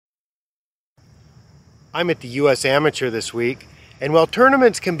I'm at the US Amateur this week, and while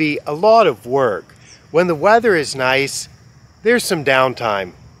tournaments can be a lot of work, when the weather is nice, there's some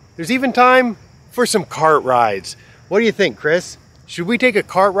downtime. There's even time for some cart rides. What do you think, Chris? Should we take a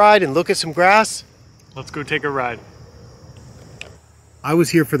cart ride and look at some grass? Let's go take a ride. I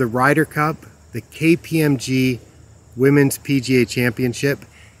was here for the Ryder Cup, the KPMG Women's PGA Championship,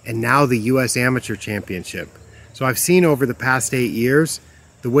 and now the US Amateur Championship. So I've seen over the past 8 years,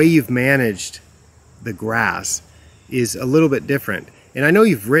 the way you've managed the grass is a little bit different. And I know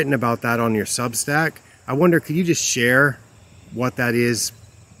you've written about that on your Substack. I wonder, could you just share what that is?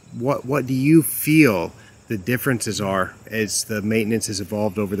 What do you feel the differences are as the maintenance has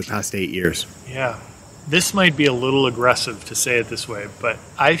evolved over the past 8 years? Yeah, this might be a little aggressive to say it this way, but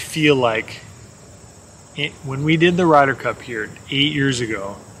I feel like when we did the Ryder Cup here 8 years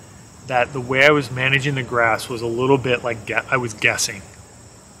ago, that the way I was managing the grass was a little bit like I was guessing.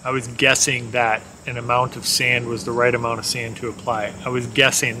 I was guessing that an amount of sand was the right amount of sand to apply. I was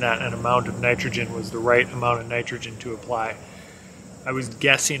guessing that an amount of nitrogen was the right amount of nitrogen to apply. I was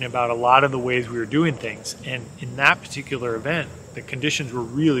guessing about a lot of the ways we were doing things. And in that particular event, the conditions were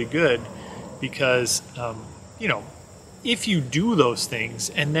really good because, if you do those things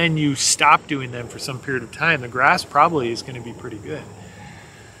and then you stop doing them for some period of time, the grass probably is going to be pretty good.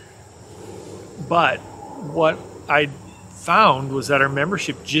 But what I found was that our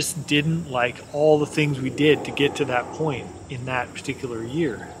membership just didn't like all the things we did to get to that point in that particular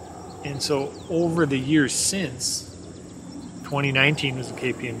year. And so over the years since, 2019 was the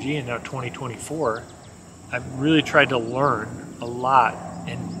KPMG and now 2024, I've really tried to learn a lot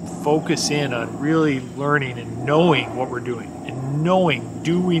and focus in on really learning and knowing what we're doing and knowing,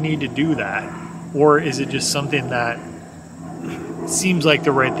 do we need to do that, or is it just something that seems like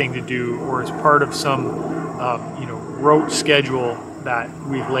the right thing to do, or is part of some rote schedule that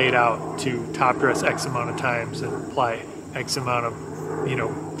we've laid out to top dress X amount of times and apply X amount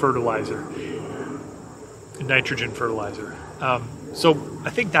of fertilizer, nitrogen fertilizer. So I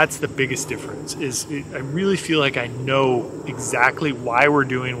think that's the biggest difference, is I really feel like I know exactly why we're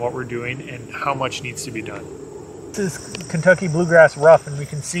doing what we're doing and how much needs to be done. This is Kentucky bluegrass rough, and we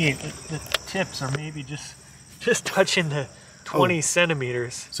can see the tips are maybe just touching the 20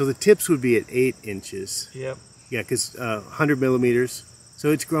 centimeters. So the tips would be at 8 inches. Yep. Yeah, because 100 millimeters.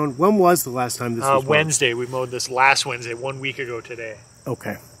 So it's grown. When was the last time this was mowed? Wednesday. We mowed this last Wednesday, 1 week ago today.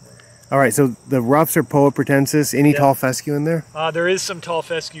 Okay. All right, so the roughs are Poa pratensis. Any tall fescue in there? There is some tall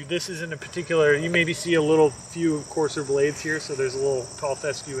fescue. This isn't a particular, you maybe see a few coarser blades here, so there's a little tall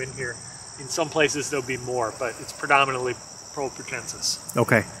fescue in here. In some places there'll be more, but it's predominantly Poa pratensis.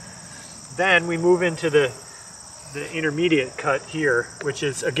 Okay. then we move into the intermediate cut here, which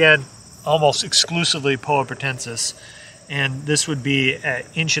is again almost exclusively Poa pratensis, and this would be an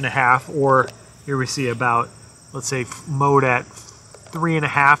 1.5 inch, or here we see about, let's say, mowed at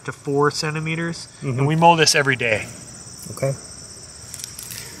 3.5 to 4 centimeters, and we mow this every day. Okay.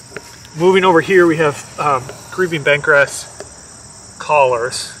 Moving over here, we have creeping bentgrass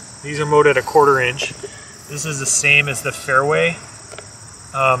collars. These are mowed at 1/4 inch. This is the same as the fairway.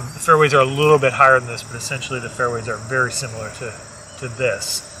 The fairways are a little bit higher than this, but essentially the fairways are very similar to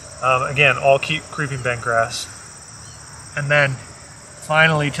this. Again, all creeping bentgrass. And then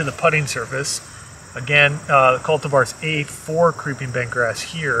finally to the putting surface. Again, the cultivar's A4 creeping bentgrass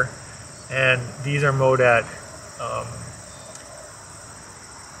here, and these are mowed at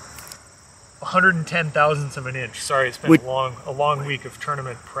 110 thousandths of an inch. Sorry, it's been a long week of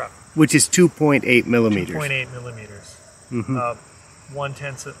tournament prep. Which is 2.8 millimeters. 2.8 millimeters.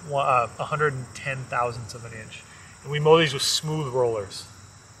 110 thousandths of an inch. And we mow these with smooth rollers.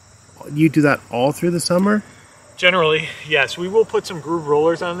 You do that all through the summer? Generally, yes. We will put some groove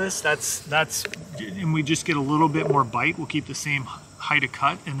rollers on this. That's and we just get a little bit more bite. We'll keep the same height of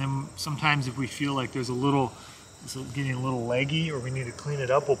cut, and then sometimes if we feel like there's it's getting a little leggy or we need to clean it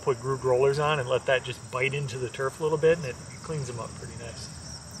up, we'll put groove rollers on and let that just bite into the turf a little bit, and it cleans them up pretty nice.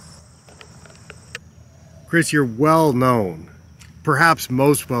 Chris, you're well known, perhaps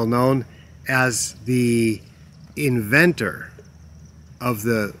most well known, as the inventor of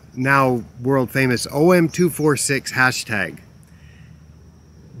the now world famous OM246 hashtag.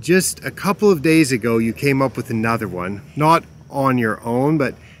 Just a couple of days ago, you came up with another one, not on your own,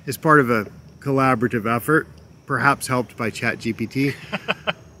 but as part of a collaborative effort, perhaps helped by ChatGPT,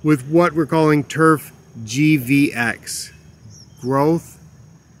 with what we're calling Turf GvX, growth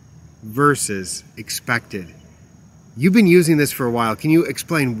versus expected. You've been using this for a while. Can you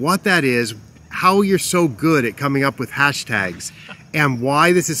explain what that is, how you're so good at coming up with hashtags, and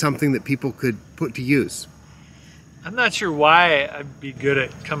why this is something that people could put to use? I'm not sure why I'd be good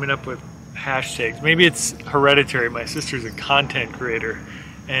at coming up with hashtags. Maybe it's hereditary. My sister's a content creator,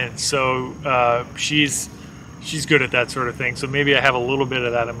 and so she's good at that sort of thing. So maybe I have a little bit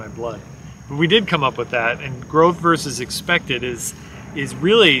of that in my blood. But we did come up with that, and growth versus expected is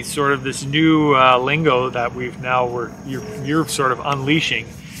really sort of this new lingo that you're sort of unleashing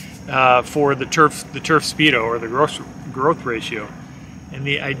for the turf speedo, or the growth ratio. And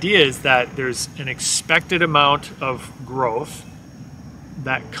the idea is that there's an expected amount of growth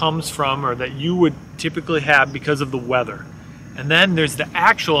that comes from, or that you would typically have because of the weather. And then there's the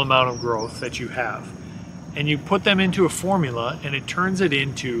actual amount of growth that you have. And you put them into a formula, and it turns it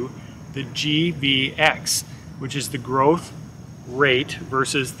into the GvX, which is the growth rate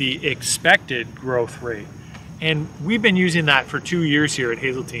versus the expected growth rate. And we've been using that for 2 years here at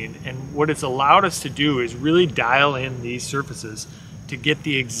Hazeltine. And what it's allowed us to do is really dial in these surfaces to get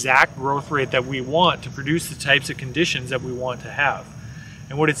the exact growth rate that we want to produce the types of conditions that we want to have.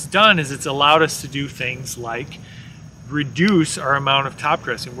 And what it's done is it's allowed us to do things like reduce our amount of top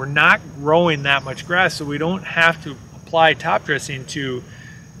dressing. We're not growing that much grass, so we don't have to apply top dressing to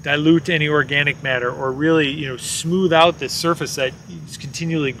dilute any organic matter, or really, smooth out this surface that is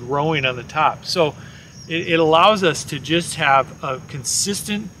continually growing on the top. So it allows us to just have a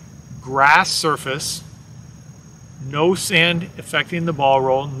consistent grass surface, no sand affecting the ball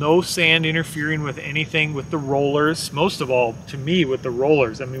roll, no sand interfering with anything with the rollers. Most of all, to me, with the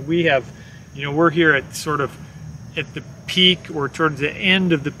rollers. I mean, we have, we're here at sort of at the peak, or towards the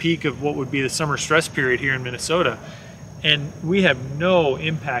end of the peak of what would be the summer stress period here in Minnesota. And we have no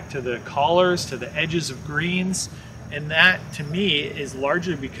impact to the collars, to the edges of greens. And that, to me, is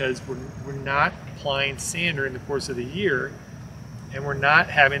largely because we're not applying sand during the course of the year, and we're not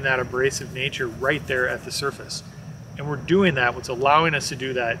having that abrasive nature right there at the surface. And we're doing that. What's allowing us to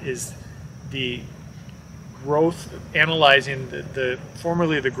do that is the growth, analyzing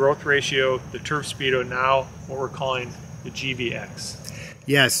formerly the growth ratio, the turf speedo, now what we're calling the GvX.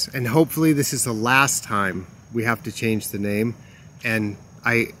 Yes, and hopefully this is the last time we have to change the name. And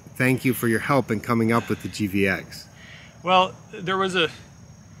I thank you for your help in coming up with the GvX. Well,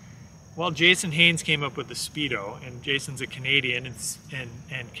 Jason Haynes came up with the speedo, and Jason's a Canadian,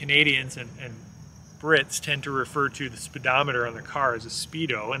 and Canadians and Brits tend to refer to the speedometer on their car as a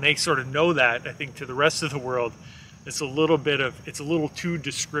speedo, and they sort of know that. I think to the rest of the world, it's a little too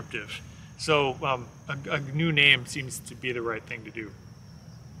descriptive. So a new name seems to be the right thing to do.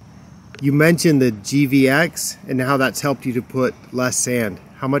 You mentioned the GvX and how that's helped you to put less sand.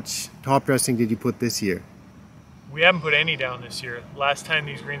 How much top dressing did you put this year? We haven't put any down this year. Last time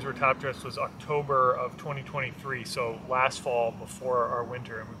these greens were top dressed was October of 2023, so last fall before our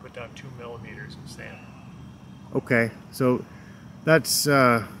winter, and we put down 2 millimeters of sand. Okay, so that's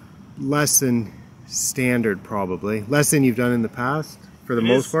less than standard, probably. Less than you've done in the past, for the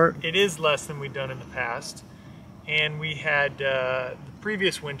most part? It is less than we've done in the past. And we had, the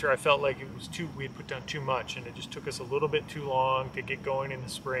previous winter, I felt like we had put down too much, and it just took us a little bit too long to get going in the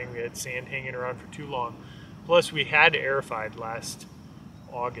spring. We had sand hanging around for too long. Plus, we had aerified last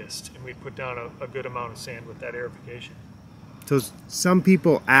August, and we put down a good amount of sand with that aerification. So some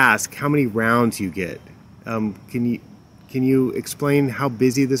people ask how many rounds you get. Can you explain how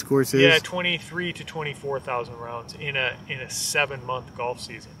busy this course is? Yeah, 23 to 24,000 rounds in a 7-month golf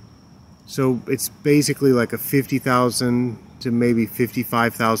season. So it's basically like a 50,000 to maybe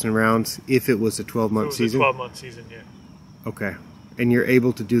 55,000 rounds if it was a 12-month season? It was a 12-month season, yeah. Okay. And you're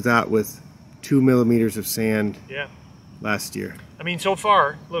able to do that with 2 millimeters of sand last year. I mean, so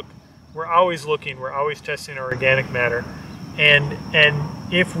far, look, we're always looking, we're always testing our organic matter. And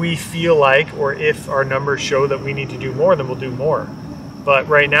if we feel like, or if our numbers show that we need to do more, then we'll do more. But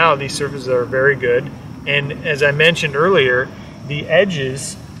right now, these surfaces are very good. And as I mentioned earlier, the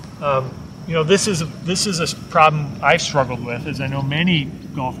edges, this is a problem I've struggled with, as I know many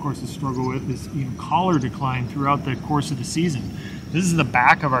golf courses struggle with, is collar decline throughout the course of the season. This is the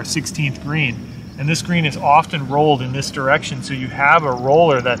back of our 16th green, and this green is often rolled in this direction, so you have a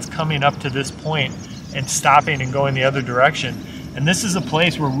roller that's coming up to this point and stopping and going the other direction. And this is a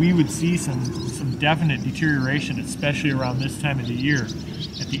place where we would see some definite deterioration, especially around this time of the year,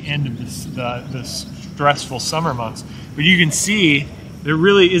 at the end of the stressful summer months. But you can see there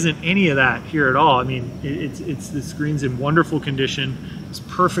really isn't any of that here at all. I mean, this green's in wonderful condition. It's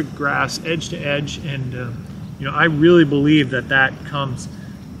perfect grass, edge to edge, and I really believe that comes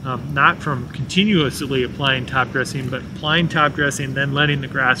not from continuously applying top dressing, but applying top dressing, then letting the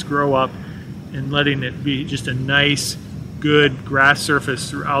grass grow up and letting it be just a nice, good grass surface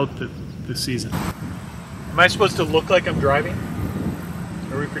throughout the season. Am I supposed to look like I'm driving?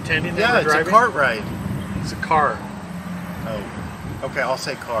 Are we pretending that we're driving? Yeah, it's a cart ride. It's a car. Oh, okay, I'll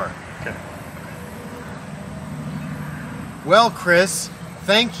say car. Okay. Well, Chris,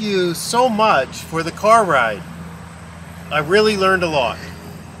 thank you so much for the car ride. I really learned a lot.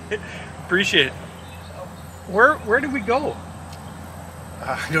 Appreciate it. Where did we go?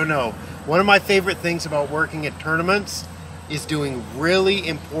 I don't know. One of my favorite things about working at tournaments is doing really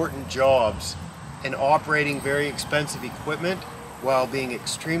important jobs and operating very expensive equipment while being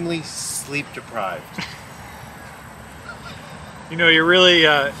extremely sleep deprived. You know, you're really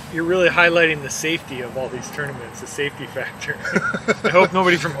highlighting the safety of all these tournaments, the safety factor. I hope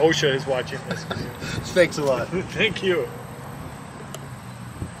nobody from OSHA is watching this video. Thanks a lot. Thank you.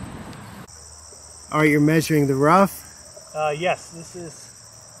 All right, you're measuring the rough. Yes, this is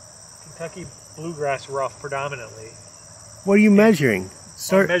Kentucky bluegrass rough predominantly. What are you measuring?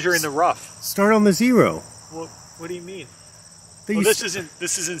 I'm measuring the rough. Start on the 0. Well, what do you mean? But Well,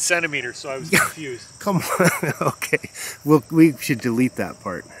 this isn't centimeters, so I was confused. Come on. Okay. Well, we should delete that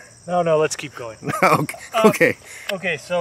part. No, let's keep going. Okay. Okay, so